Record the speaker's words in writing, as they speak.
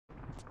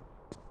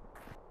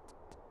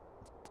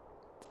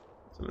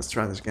So let's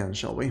try this again,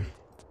 shall we?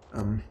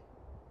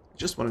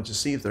 Just wanted to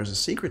see if there's a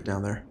secret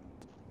down there.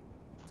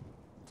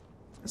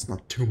 That's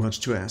not too much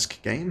to ask,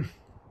 game.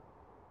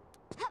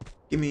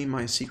 Give me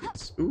my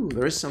secrets. Ooh,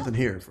 there is something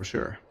here for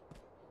sure.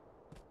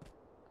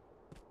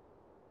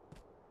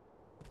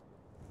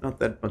 Not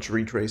that much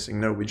retracing,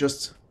 no, we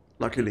just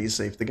luckily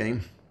saved the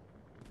game.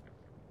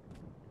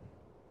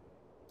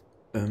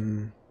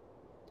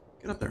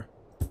 Get up there.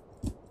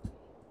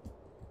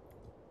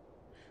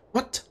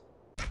 What?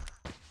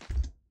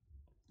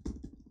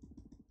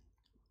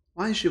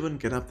 Why she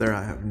wouldn't get up there,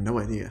 I have no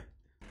idea.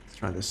 Let's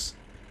try this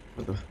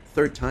for the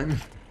third time,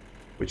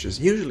 which is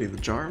usually the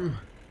charm.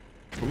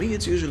 For me,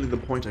 it's usually the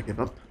point I give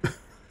up.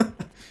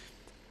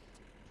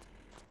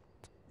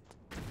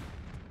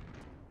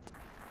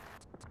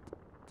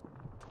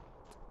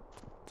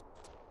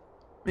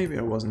 Maybe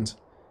I wasn't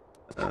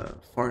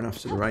far enough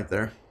to the right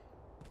there.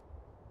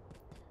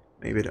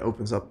 Maybe it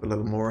opens up a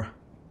little more.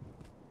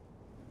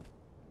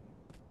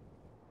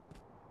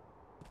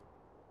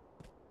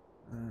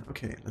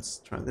 Okay, let's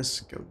try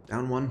this. Go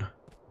down one,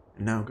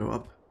 and now go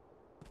up.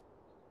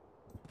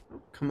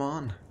 Oh, come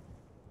on.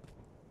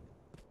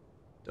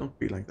 Don't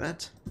be like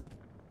that.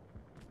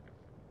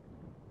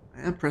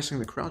 I am pressing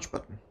the crouch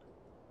button.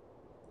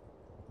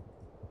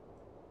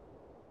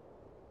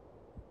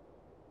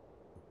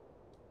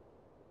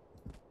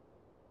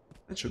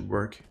 That should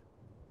work.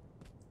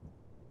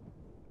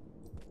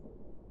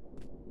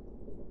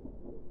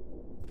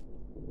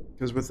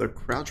 Because with the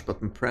crouch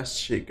button pressed,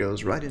 she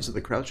goes right into the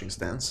crouching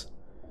stance.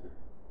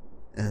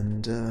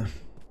 And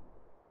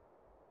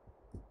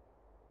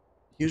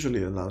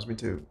usually it allows me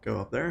to go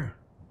up there.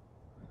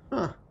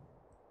 Huh.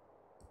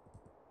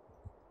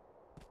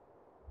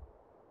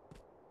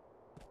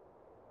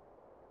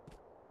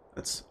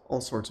 That's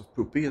all sorts of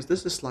poopy. Is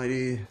this a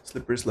slidey,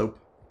 slippery slope?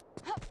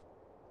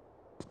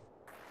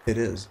 It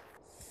is.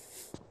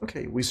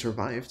 Okay, we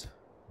survived,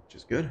 which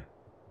is good.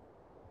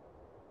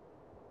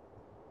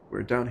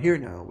 We're down here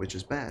now, which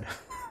is bad.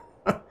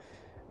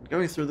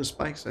 Going through the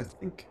spikes, I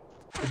think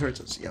it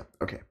hurts us. Yeah,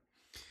 okay.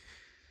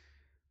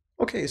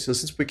 Okay, so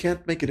since we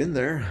can't make it in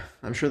there,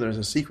 I'm sure there's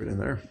a secret in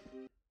there.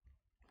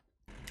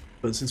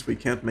 But since we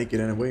can't make it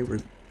anyway,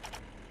 we're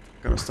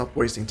gonna stop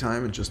wasting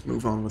time and just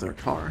move on with our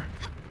car.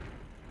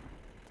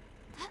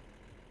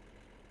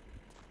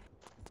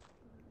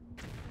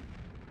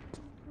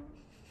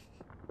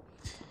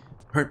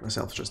 Hurt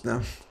myself just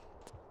now.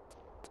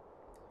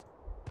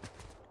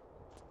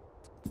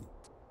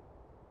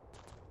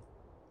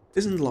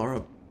 Isn't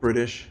Lara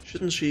British?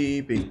 Shouldn't she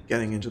be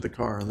getting into the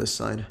car on this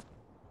side?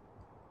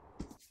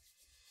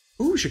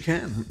 Ooh, she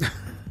can!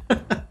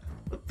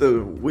 But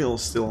the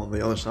wheel's still on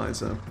the other side,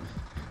 so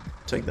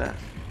take that.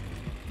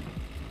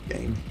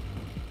 Game.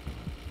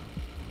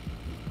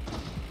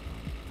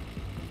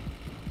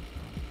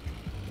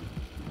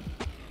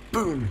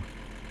 Boom!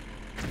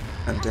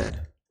 I'm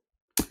dead.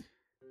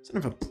 Son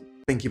of a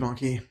binky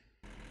bonky.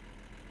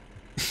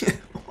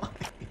 Why?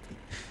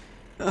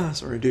 Ah,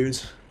 sorry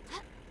dudes.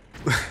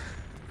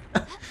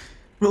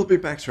 We'll be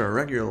back to our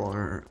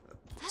regular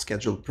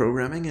scheduled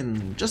programming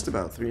in just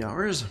about 3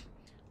 hours,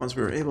 once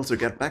we're able to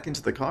get back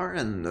into the car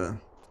and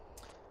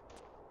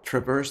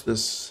traverse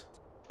this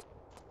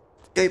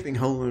gaping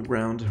hole in the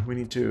ground we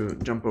need to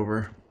jump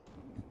over.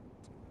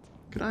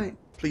 Could I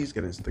please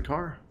get into the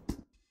car?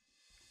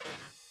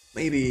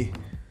 Maybe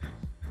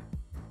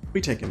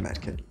we take a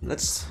medkit.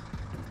 Let's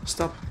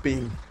stop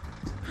being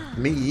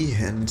me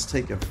and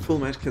take a full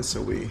medkit so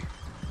we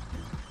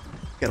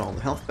get all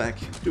the health back,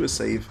 do a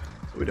save,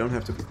 so we don't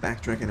have to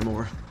backtrack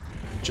anymore.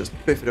 Just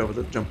biff it over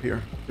the jump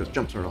here, because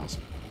jumps are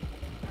awesome.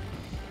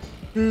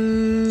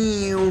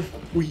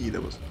 Wee,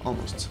 that was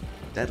almost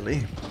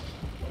deadly.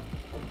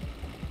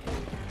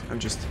 I'm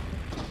just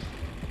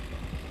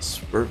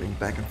swerving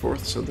back and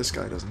forth so this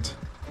guy isn't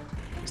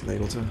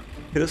able to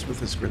hit us with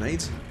his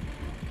grenades.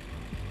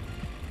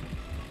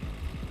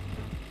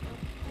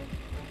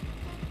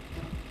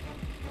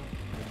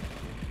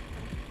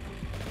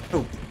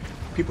 Oh,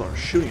 people are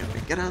shooting at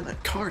me. Get out of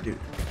that car, dude.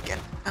 Get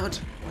out.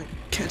 Why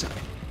can't I?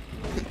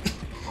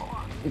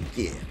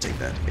 Yeah, take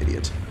that,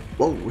 idiot.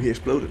 Whoa, he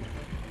exploded.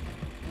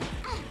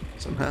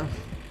 Somehow.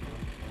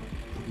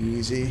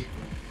 Easy.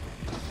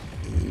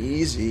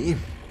 Easy. Are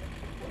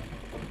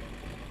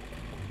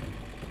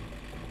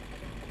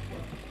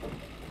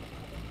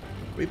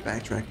we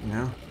backtracking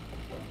now?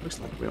 Looks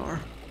like we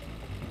are.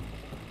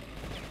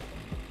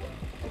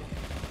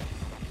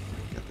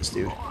 Got this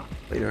dude.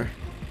 Later.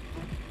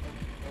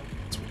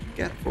 That's what you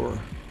get for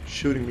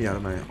shooting me out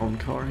of my own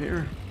car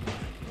here.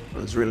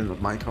 Well, it's really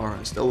not my car,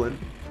 I stole it.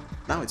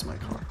 Now it's my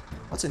car.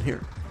 What's in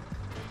here?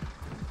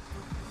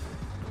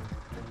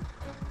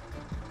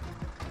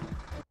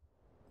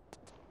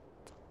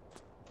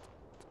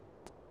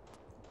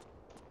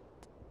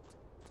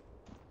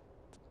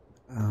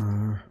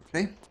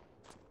 Okay.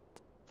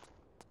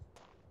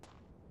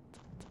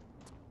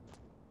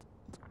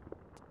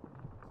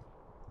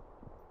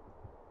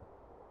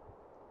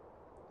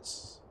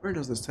 Where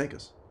does this take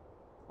us?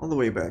 All the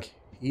way back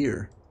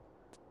here.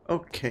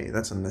 Okay,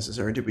 that's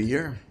unnecessary to be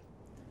here.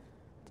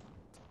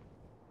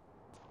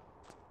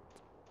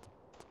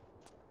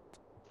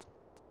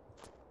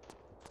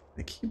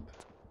 I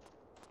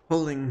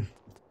holding...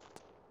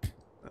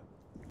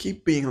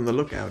 keep being on the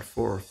lookout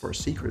for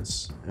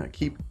secrets, and I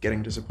keep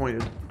getting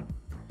disappointed. So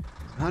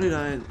how did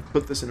I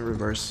put this in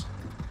reverse?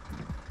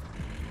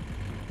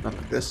 Not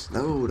like this.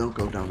 No, don't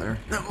go down there.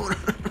 No, no.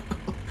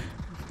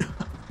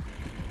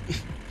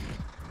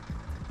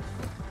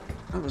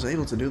 I was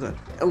able to do that.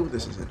 Oh,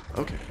 this is it.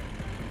 Okay.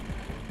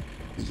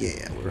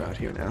 Yeah, we're out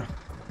here now.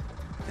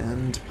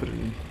 And put it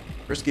in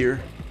first gear.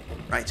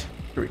 Right,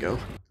 here we go.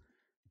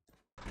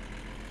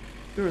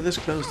 We were this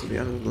close to the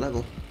end of the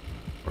level.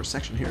 Or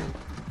section here.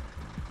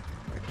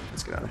 Right,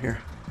 let's get out of here.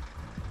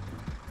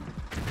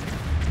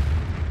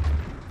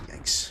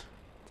 Yikes.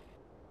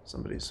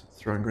 Somebody's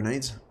throwing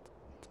grenades.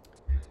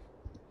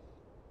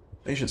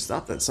 They should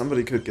stop that.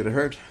 Somebody could get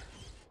hurt.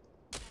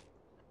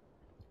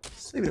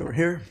 Save it over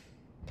here.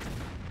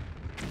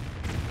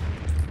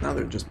 Now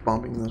they're just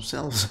bombing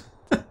themselves.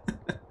 Get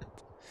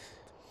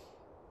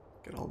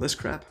all this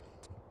crap.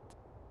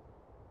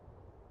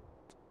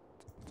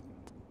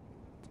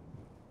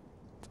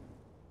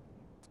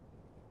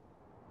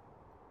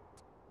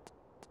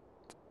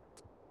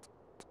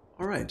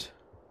 Alright.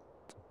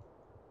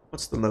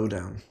 What's the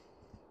lowdown?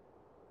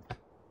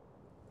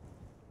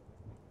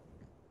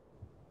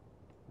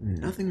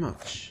 Nothing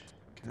much.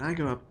 Can I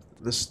go up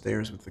the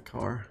stairs with the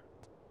car?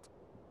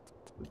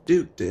 The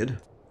Duke did.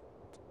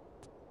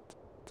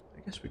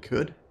 I guess we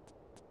could.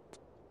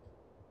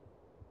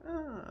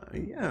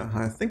 Yeah,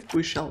 I think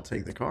we shall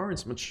take the car.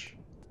 It's much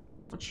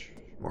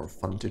more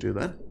fun to do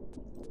that.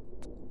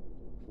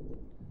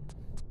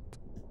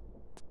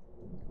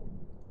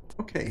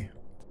 Okay.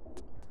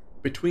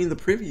 Between the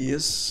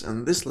previous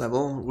and this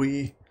level,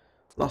 we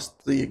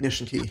lost the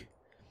ignition key.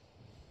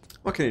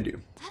 What can I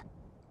do?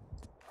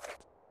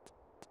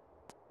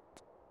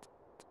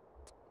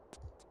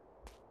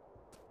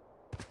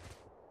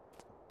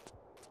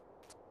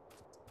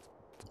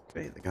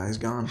 Okay, the guy's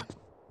gone.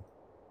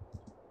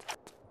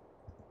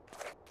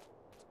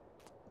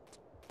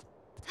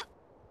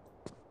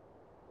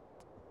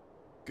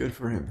 Good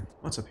for him.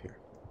 What's up here?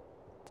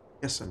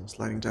 Yes, I'm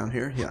sliding down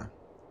here. Yeah.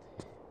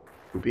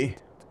 Poopy.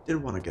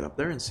 Did want to get up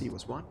there and see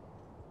what's what.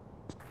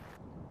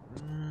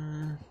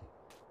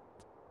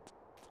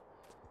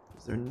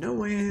 Is there no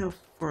way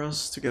for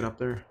us to get up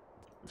there?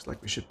 Looks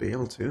like we should be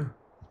able to.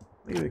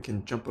 Maybe we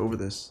can jump over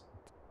this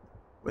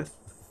with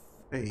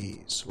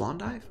a swan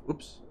dive?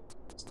 Oops.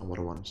 That's not what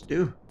I wanted to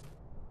do.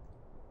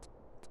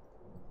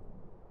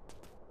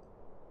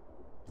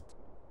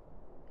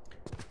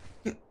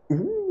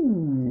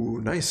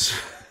 Ooh, nice.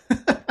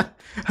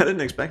 I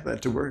didn't expect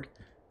that to work.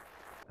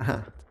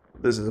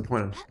 This is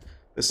disappointing.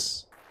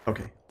 This...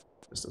 okay.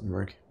 This doesn't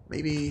work.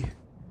 Maybe...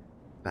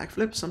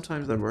 backflip?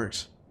 Sometimes that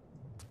works.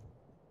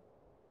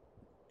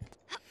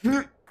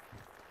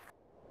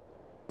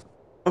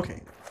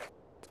 Okay.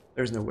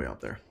 There's no way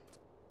up there.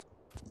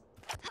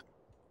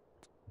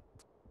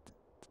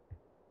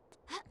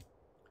 There's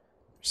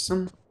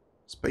some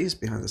space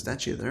behind the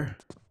statue there.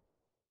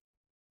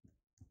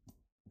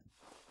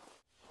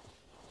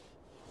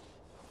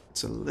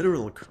 It's a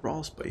literal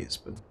crawl space,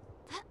 but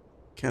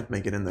can't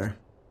make it in there.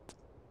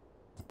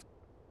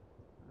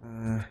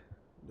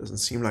 Doesn't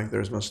seem like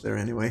there's much there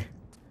anyway.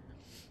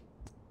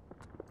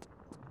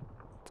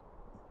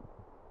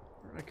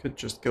 Or I could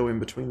just go in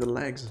between the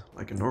legs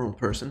like a normal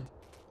person.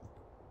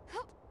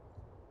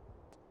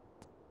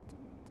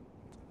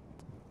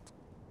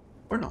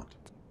 Or not.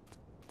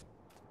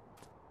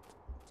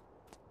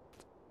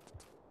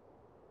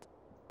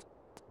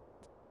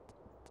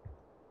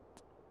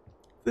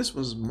 If this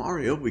was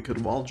Mario, we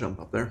could wall jump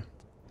up there.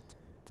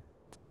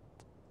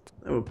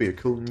 That would be a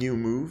cool new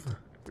move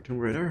for Tomb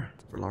Raider,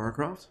 for Lara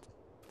Croft.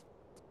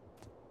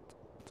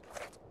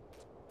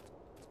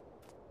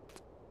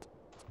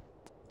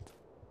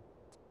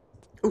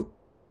 Oh!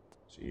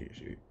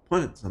 She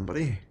pointed at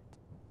somebody.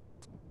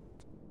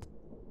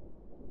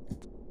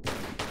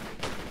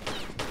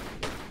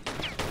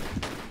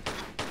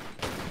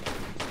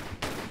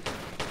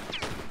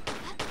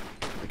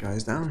 The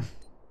guy's down.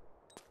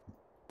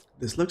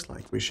 This looks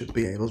like we should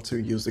be able to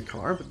use the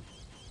car, but...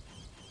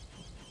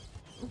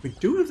 oh, we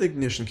do have the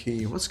ignition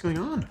key. What's going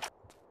on?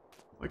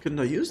 Why couldn't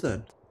I use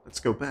that? Let's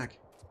go back.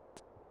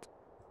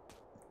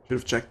 Should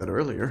have checked that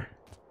earlier.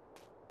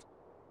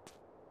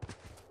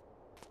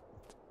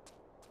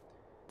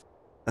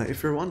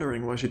 If you're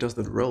wondering why she does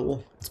that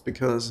roll, it's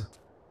because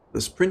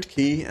the sprint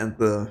key and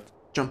the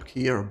jump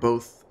key are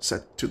both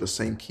set to the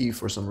same key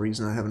for some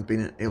reason. I haven't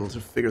been able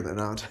to figure that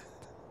out.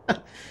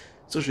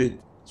 So she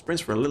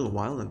sprints for a little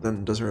while and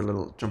then does her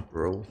little jump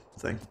roll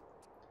thing.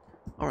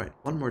 Alright,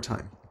 one more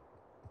time.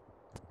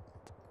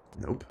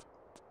 Nope.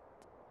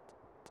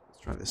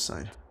 Let's try this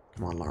side.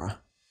 Come on, Lara.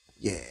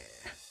 Yeah.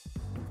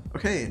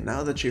 Okay,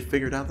 now that she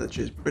figured out that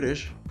she's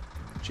British,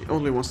 she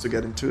only wants to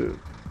get into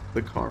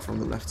the car from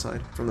the left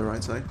side, from the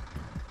right side.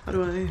 How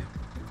do I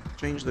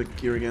change the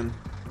gear again?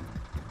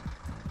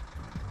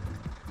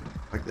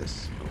 Like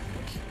this.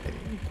 Okay.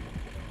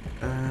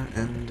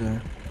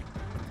 And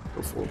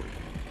go forward.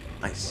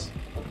 Nice.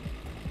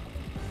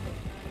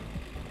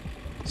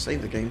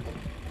 Save the game.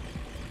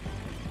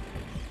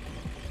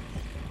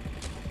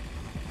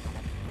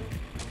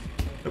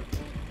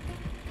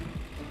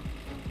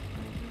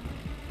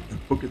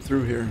 book it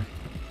through here.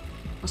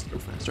 Must go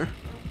faster.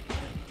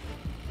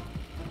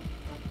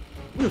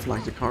 Would have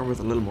liked a car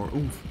with a little more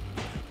oomph.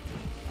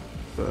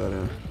 But,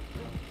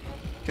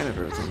 can't have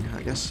everything,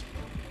 I guess.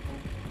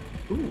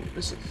 Ooh,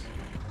 this is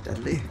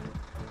deadly.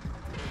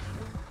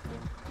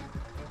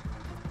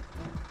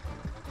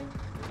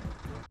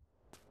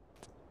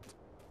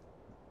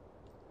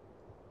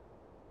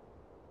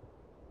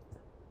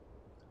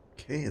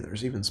 Okay,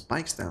 there's even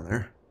spikes down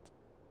there.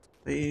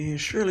 They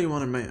surely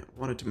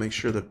wanted to make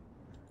sure that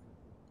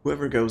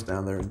whoever goes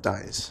down there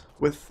dies,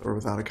 with or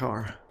without a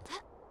car.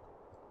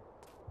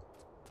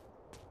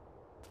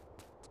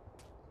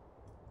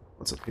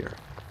 What's up here?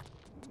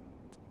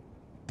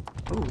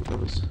 Oh, that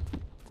was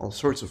all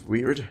sorts of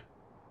weird.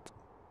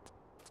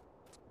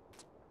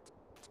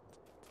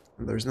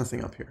 And there's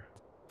nothing up here.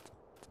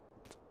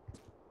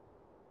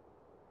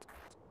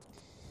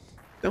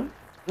 No,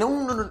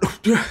 no, no, no,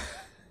 no.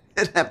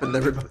 It happened,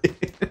 everybody.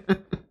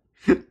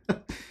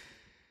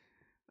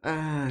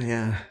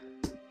 Yeah.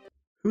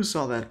 Who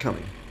saw that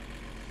coming?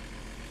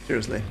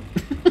 Seriously.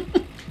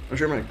 I'm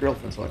sure my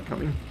girlfriend saw it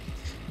coming.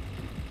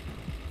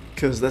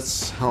 Because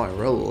that's how I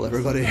roll,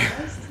 everybody.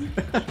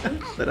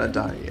 That I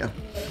die, yeah.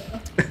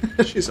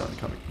 She saw it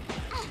coming.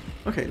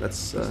 Okay,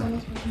 let's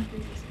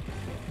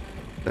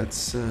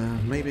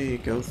maybe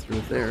go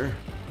through there.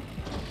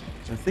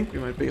 I think we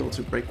might be able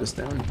to break this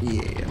down.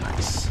 Yeah,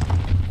 nice.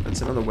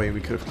 That's another way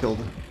we could have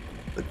killed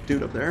the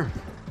dude up there.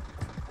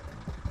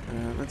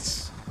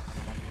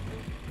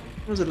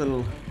 There's a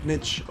little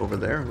niche over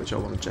there, which I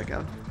want to check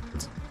out.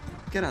 Let's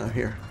get out of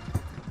here.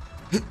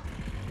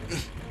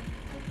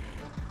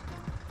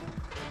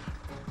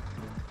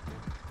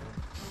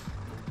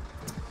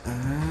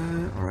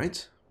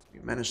 Alright. We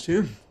managed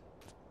to.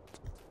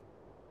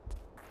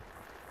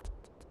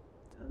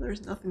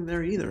 There's nothing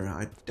there either.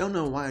 I don't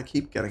know why I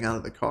keep getting out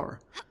of the car.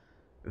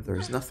 If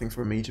there's nothing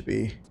for me to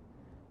be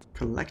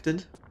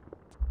collected.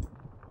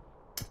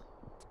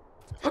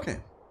 Okay.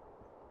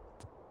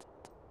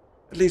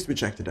 At least we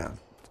checked it out.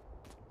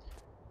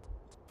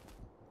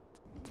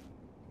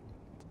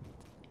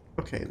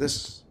 Okay,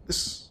 this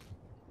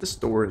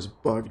door is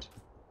bugged.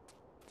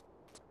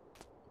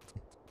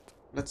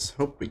 Let's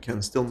hope we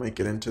can still make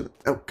it into the...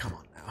 Oh, come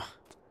on now.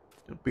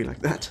 Don't be like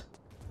that.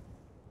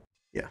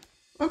 Yeah.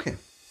 Okay.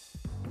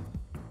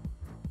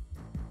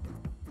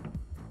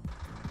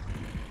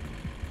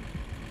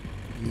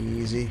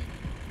 Easy.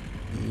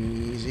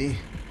 Easy.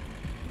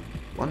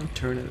 One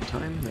turn at a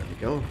time. There we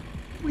go.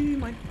 We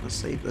might want to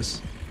save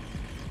this.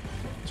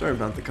 Sorry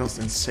about the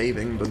constant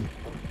saving, but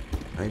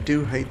I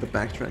do hate the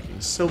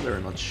backtracking so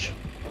very much.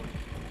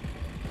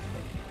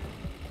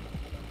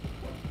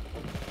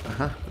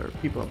 Aha, there are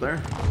people up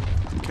there.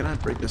 Can I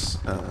break this?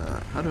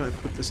 How do I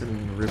put this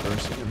in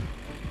reverse again?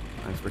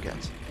 I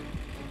forget.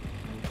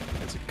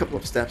 It's a couple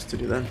of steps to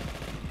do that.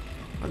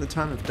 By the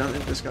time I've done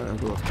it, this guy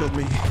will have killed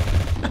me.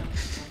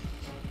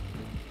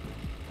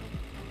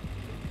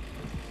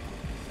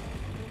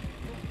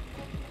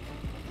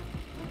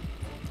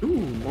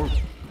 Ooh, more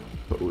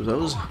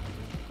bozos.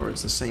 Or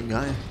it's the same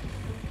guy.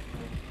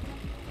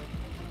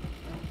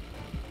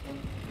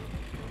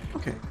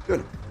 Okay,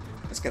 good.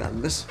 Let's get out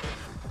of this.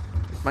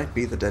 It might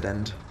be the dead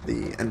end.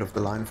 The end of the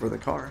line for the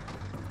car.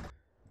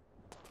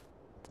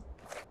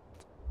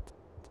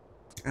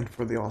 And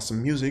for the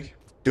awesome music.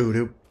 Doo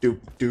doop doop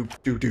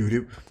doop doo doo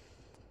doop.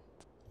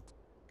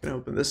 Can I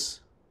open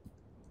this?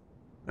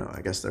 No,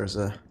 I guess there's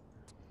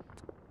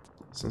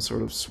some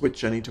sort of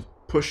switch I need to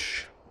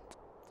push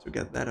to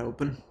get that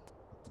open.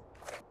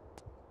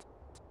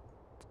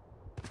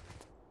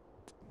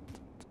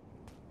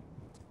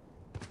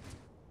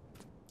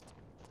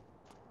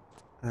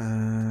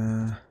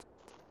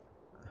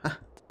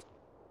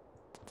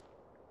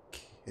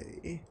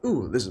 Okay.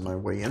 Ooh, this is my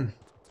way in.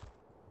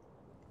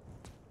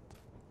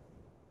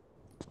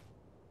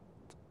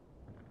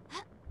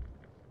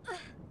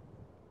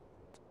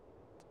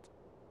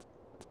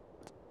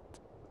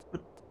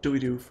 What do we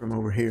do from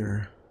over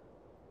here?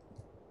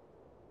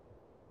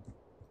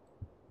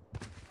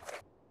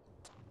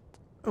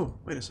 Oh,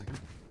 wait a second.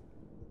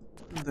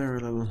 Isn't there a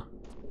little...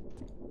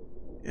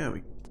 Yeah,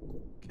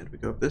 Can't we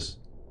go up this?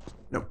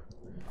 Nope.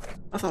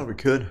 I thought we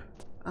could.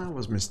 I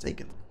was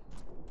mistaken.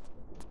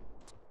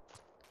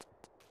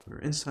 We're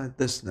inside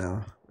this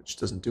now, which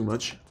doesn't do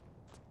much.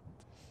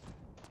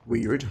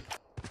 Weird.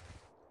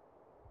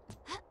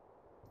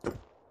 Nope.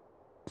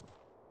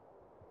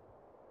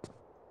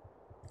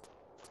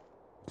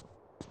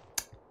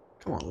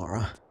 Come on,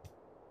 Lara.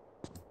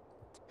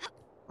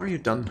 Are you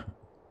done?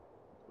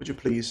 Would you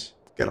please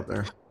get up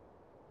there?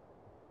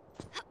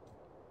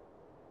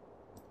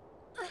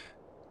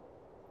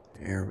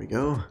 There we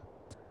go.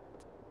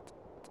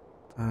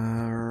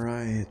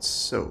 Alright,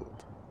 so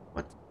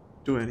what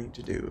do I need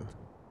to do?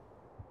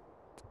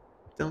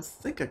 Don't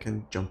think I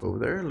can jump over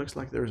there. It looks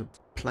like there's a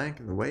plank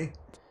in the way.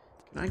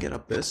 Can I get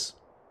up this?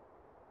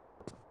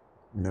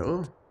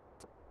 No?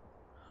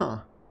 Huh.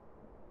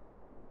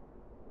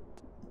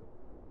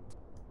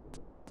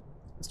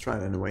 Let's try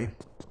it anyway.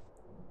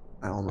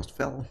 I almost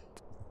fell.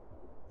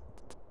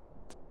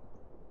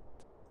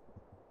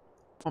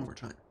 One more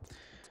time.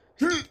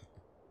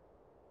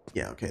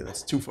 Yeah, okay,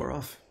 that's too far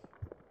off.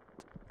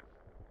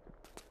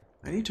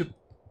 I need to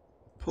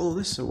pull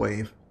this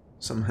away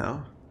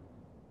somehow.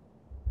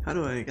 How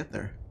do I get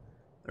there?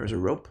 There's a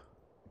rope.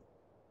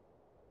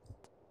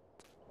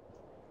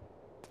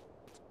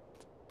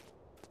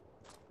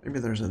 Maybe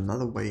there's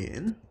another way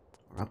in?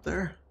 Or up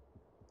there?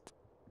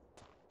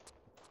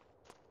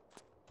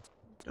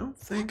 Don't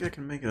think I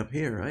can make it up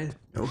here, right?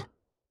 No.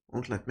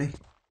 Won't let me.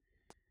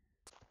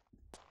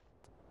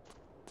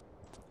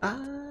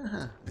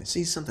 Ah, I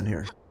see something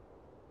here.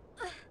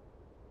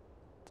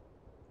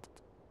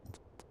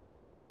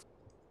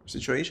 Our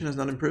situation has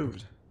not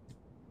improved.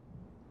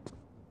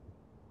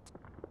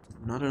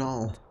 Not at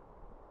all.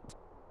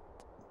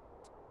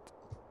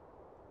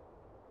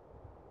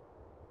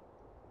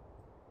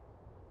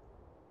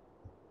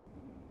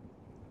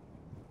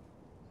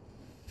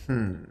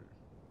 Can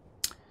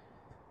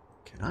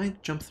I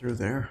jump through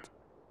there?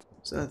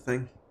 Is that a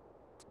thing?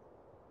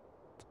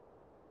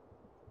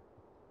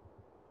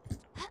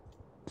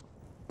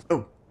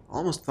 Oh,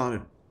 almost thought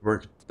it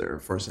worked there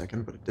for a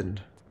second, but it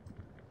didn't.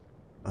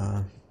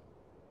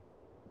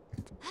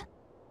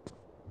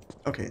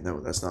 Okay, no,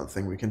 that's not a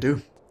thing we can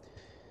do.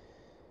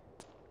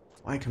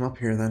 Why come up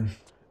here then?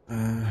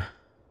 I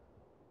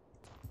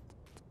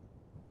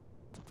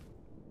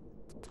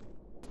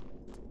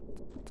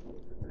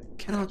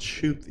cannot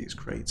shoot these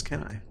crates,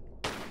 can I?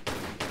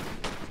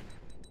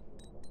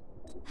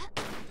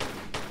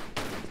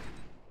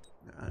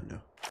 No.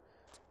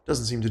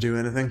 Doesn't seem to do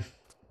anything.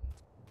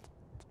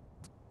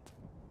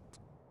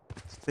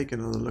 Let's take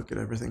another look at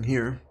everything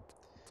here.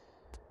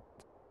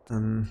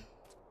 Maybe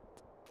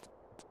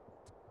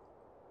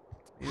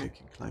I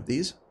can climb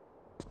these?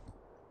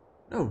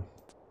 No.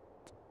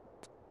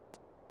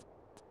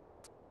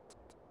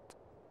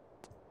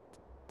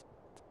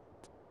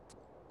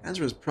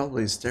 Answer is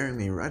probably staring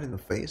me right in the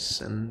face,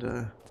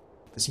 and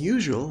as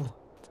usual,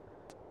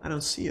 I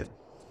don't see it.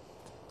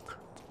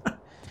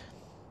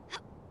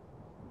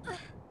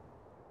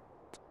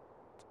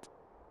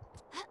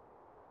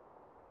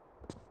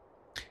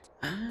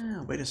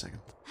 Ah, wait a second.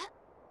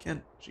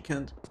 She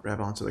can't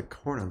grab onto the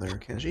corner there,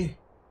 can she?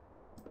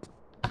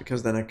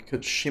 Because then I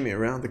could shimmy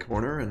around the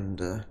corner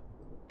and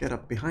get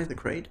up behind the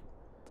crate.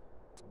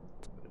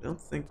 But I don't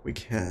think we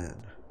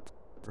can.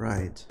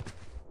 Right.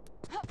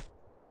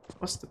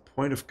 What's the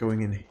point of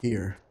going in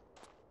here?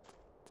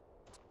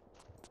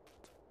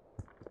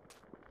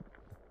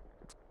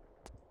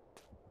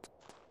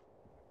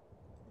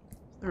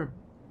 Is there a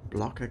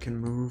block I can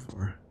move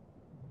or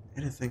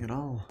anything at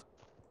all?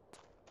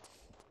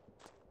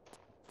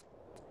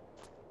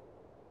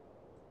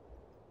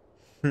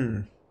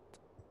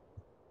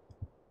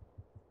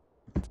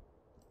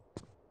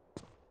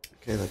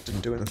 Okay, that didn't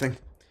do anything.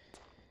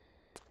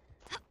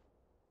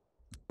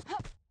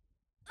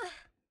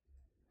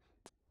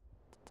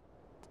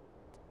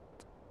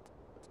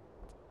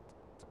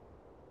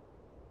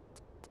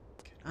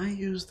 Can I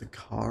use the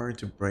car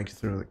to break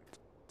through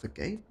the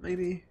gate,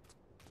 maybe?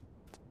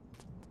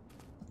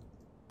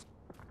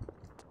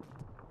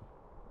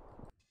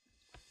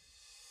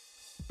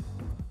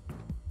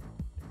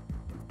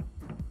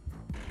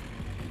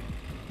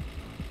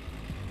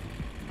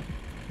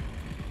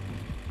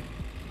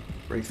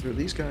 Break through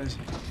these guys,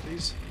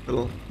 these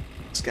little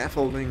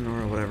scaffolding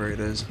or whatever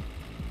it is.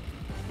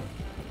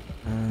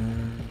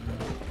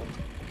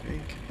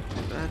 Okay, can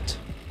do that.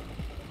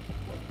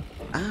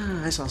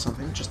 Ah, I saw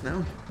something just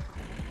now.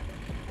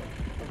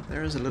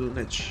 There is a little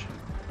niche.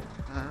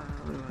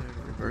 What do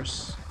I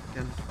reverse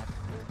again?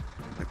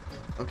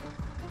 Okay.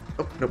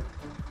 Oh, nope.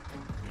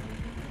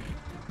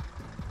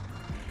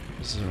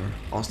 This is our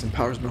Austin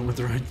Powers moment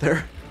right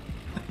there.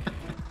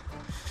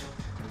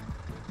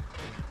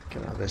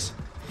 Get out of this.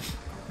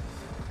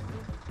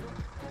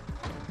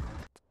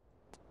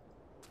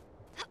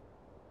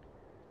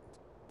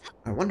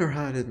 I wonder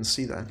how I didn't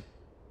see that.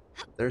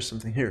 There's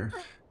something here.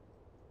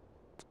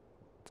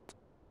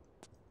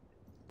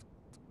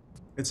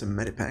 It's a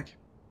medipack.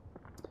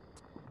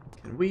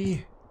 Can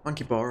we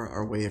monkey bar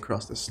our way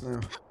across this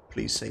now?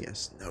 Please say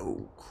yes.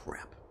 No,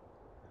 crap.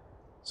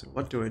 So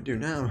what do I do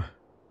now?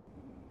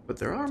 But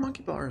there are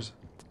monkey bars,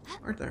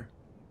 aren't there?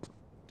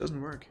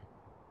 Doesn't work.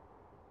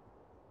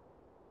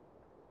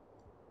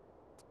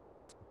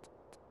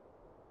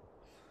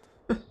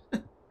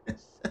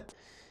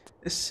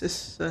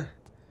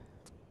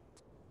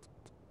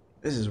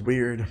 This is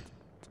weird.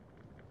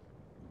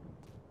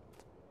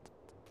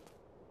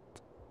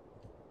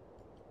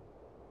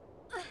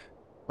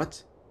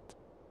 What?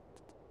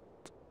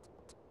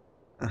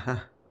 Uh-huh.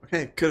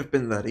 Okay, it could have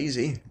been that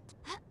easy.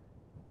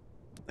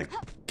 The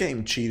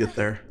game cheated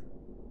there.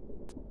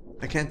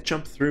 I can't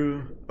jump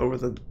through over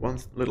the one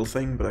little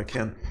thing, but I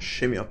can't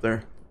shimmy up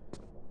there.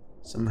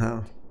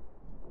 Somehow.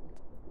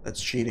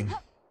 That's cheating.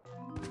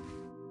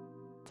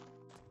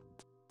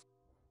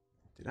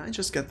 Did I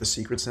just get the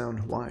secret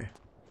sound? Why?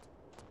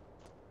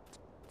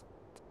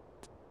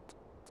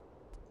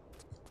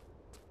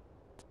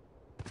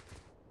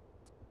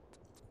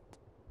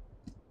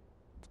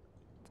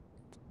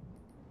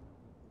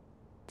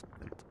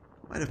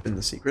 Might have been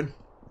the secret.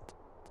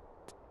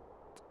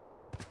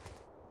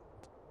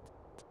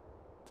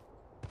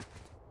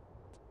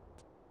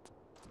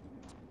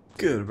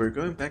 Good, we're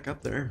going back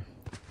up there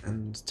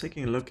and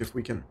taking a look if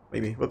we can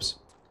maybe, whoops,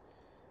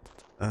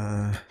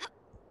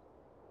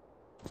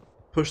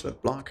 push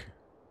that block.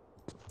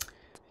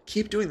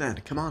 Keep doing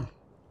that, come on.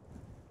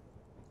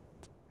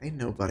 Ain't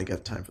nobody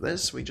got time for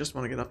this, we just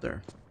want to get up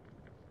there.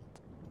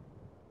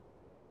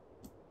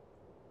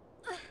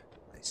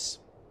 Nice.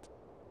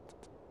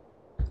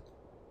 I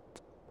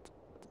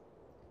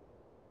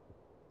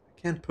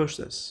can't push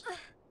this.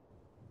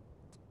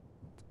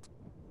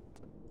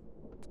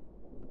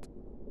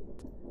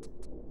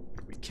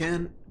 We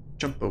can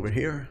jump over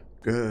here.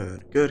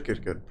 Good, good,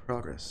 good, good.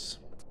 Progress.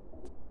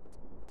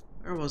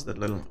 Where was that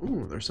little...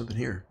 Ooh, there's something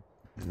here.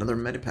 Another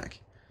medipack.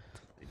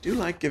 They do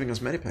like giving us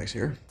medipacks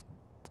here.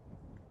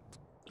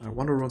 I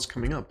wonder what's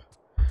coming up.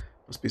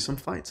 Must be some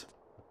fight.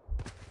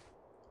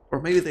 Or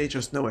maybe they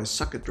just know I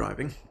suck at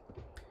driving.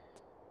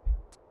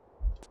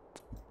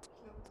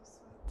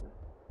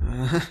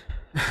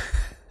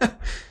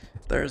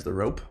 There's the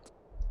rope.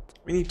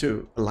 We need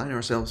to align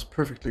ourselves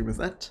perfectly with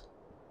that.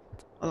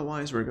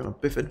 Otherwise we're gonna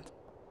biff it.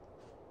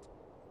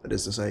 That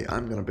is to say,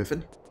 I'm gonna biff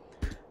it.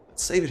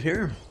 Let's save it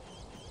here.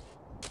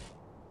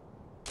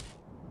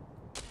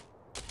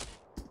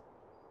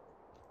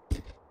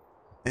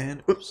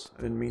 And, oops,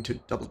 I didn't mean to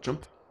double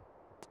jump.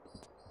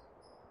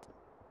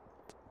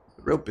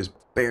 The rope is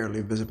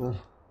barely visible.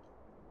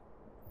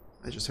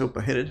 I just hope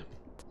I hit it.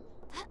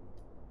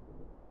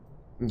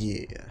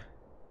 Yeah.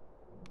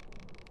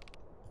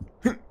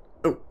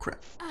 Oh,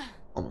 crap.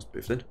 Almost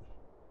biffed it.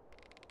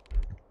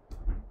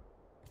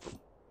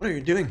 What are you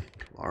doing,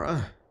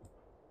 Lara?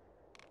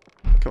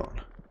 Come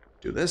on.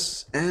 Do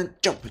this and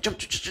jump, jump,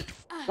 jump, jump.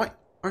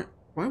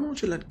 Why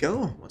won't you let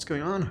go? What's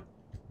going on?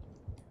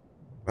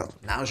 Well,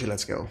 now she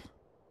lets go.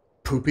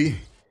 Poopy.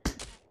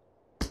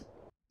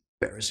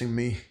 Embarrassing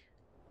me. In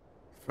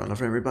front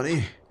of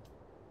everybody.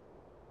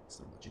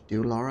 That's not what you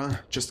do, Lara.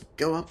 Just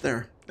go up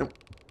there. Nope.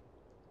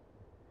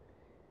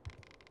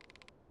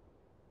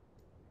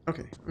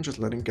 Okay, I'm just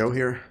letting go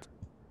here.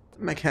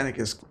 The mechanic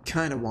is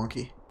kind of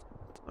wonky.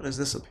 What is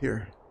this up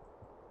here?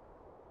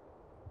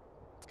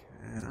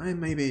 Can I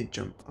maybe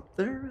jump up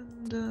there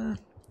and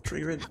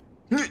trigger it?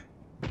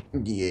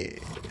 Yeah.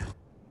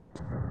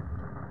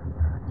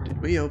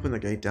 Did we open the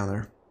gate down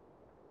there?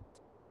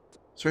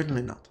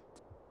 Certainly not.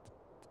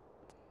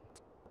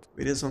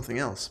 We did something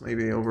else.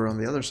 Maybe over on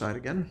the other side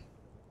again.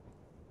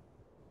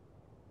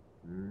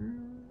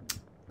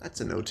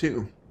 That's a no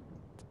too.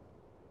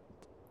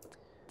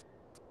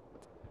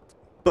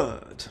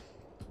 But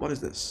what is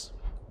this?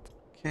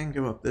 Can't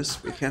go up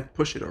this. We can't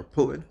push it or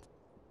pull it.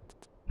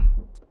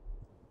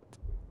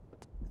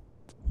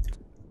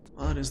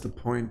 What is the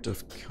point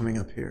of coming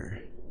up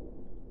here?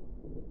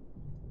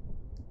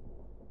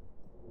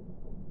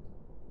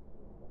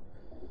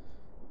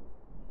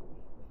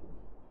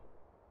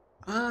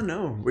 Ah,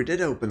 no, we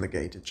did open the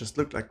gate. It just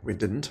looked like we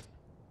didn't.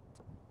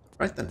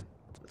 Right then,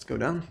 let's go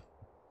down.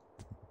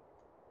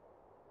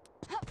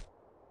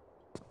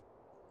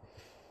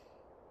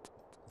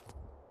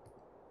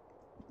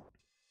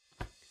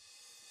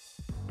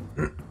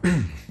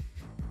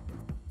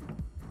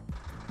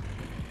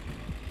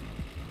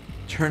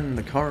 Turn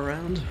the car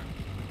around.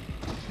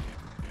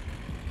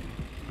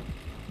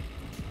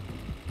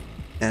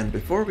 And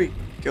before we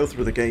go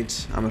through the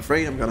gate, I'm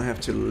afraid I'm gonna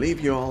have to leave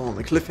you all on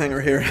the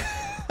cliffhanger here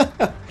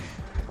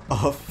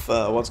of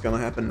what's gonna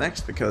happen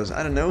next, because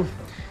I don't know.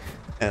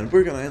 And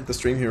we're gonna end the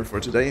stream here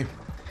for today.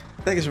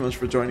 Thank you so much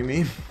for joining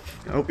me.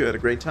 I hope you had a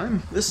great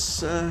time.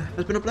 This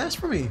has been a blast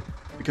for me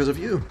because of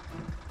you.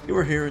 You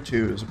were here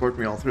to support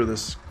me all through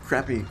this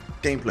crappy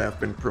gameplay I've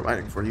been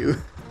providing for you.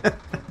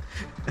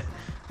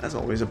 That's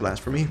always a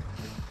blast for me.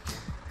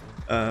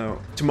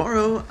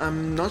 Tomorrow,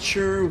 I'm not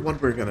sure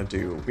what we're gonna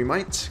do. We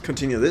might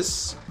continue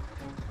this.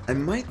 I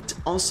might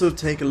also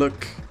take a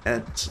look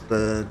at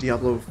the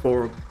Diablo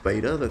 4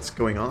 beta that's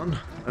going on.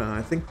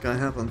 I think I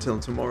have until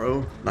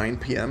tomorrow, 9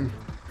 PM,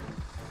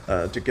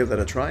 to give that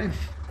a try.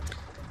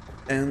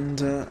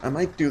 And I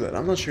might do that,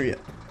 I'm not sure yet.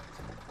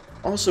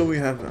 Also, we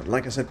have,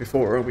 like I said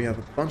before, we have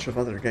a bunch of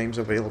other games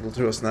available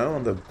to us now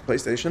on the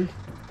PlayStation.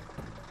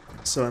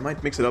 So I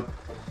might mix it up.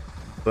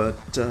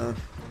 But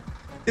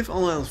if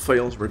all else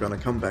fails, we're gonna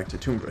come back to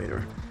Tomb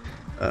Raider.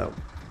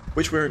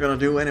 Which we're gonna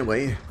do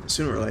anyway,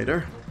 sooner or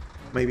later.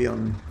 Maybe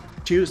on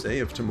Tuesday,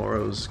 if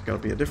tomorrow's gonna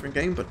be a different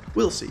game, but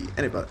we'll see.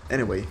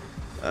 Anyway,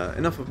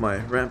 enough of my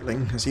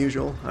rambling, as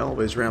usual. I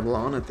always ramble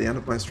on at the end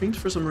of my streams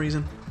for some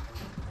reason.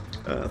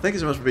 Thank you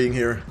so much for being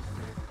here.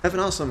 Have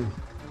an awesome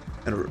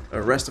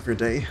rest of your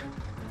day.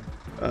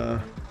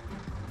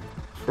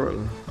 For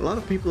a lot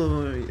of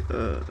people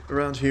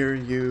around here,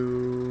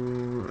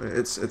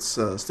 it's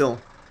still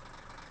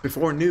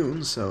before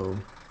noon, so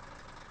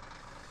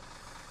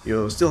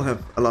you'll still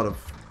have a lot of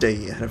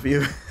day ahead of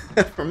you.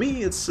 For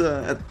me, it's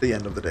at the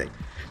end of the day.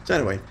 So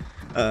anyway,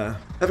 have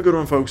a good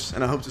one, folks,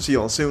 and I hope to see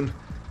you all soon.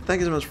 Thank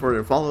you so much for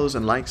your follows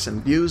and likes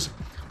and views.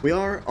 We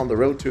are on the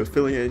road to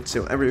affiliate,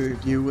 so every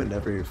view and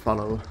every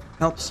follow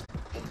helps.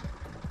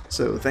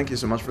 So thank you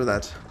so much for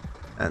that,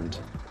 and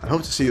I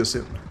hope to see you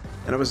soon.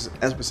 And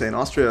as we say in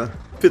Austria,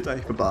 Fit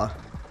euch Baba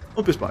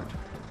und bis bald.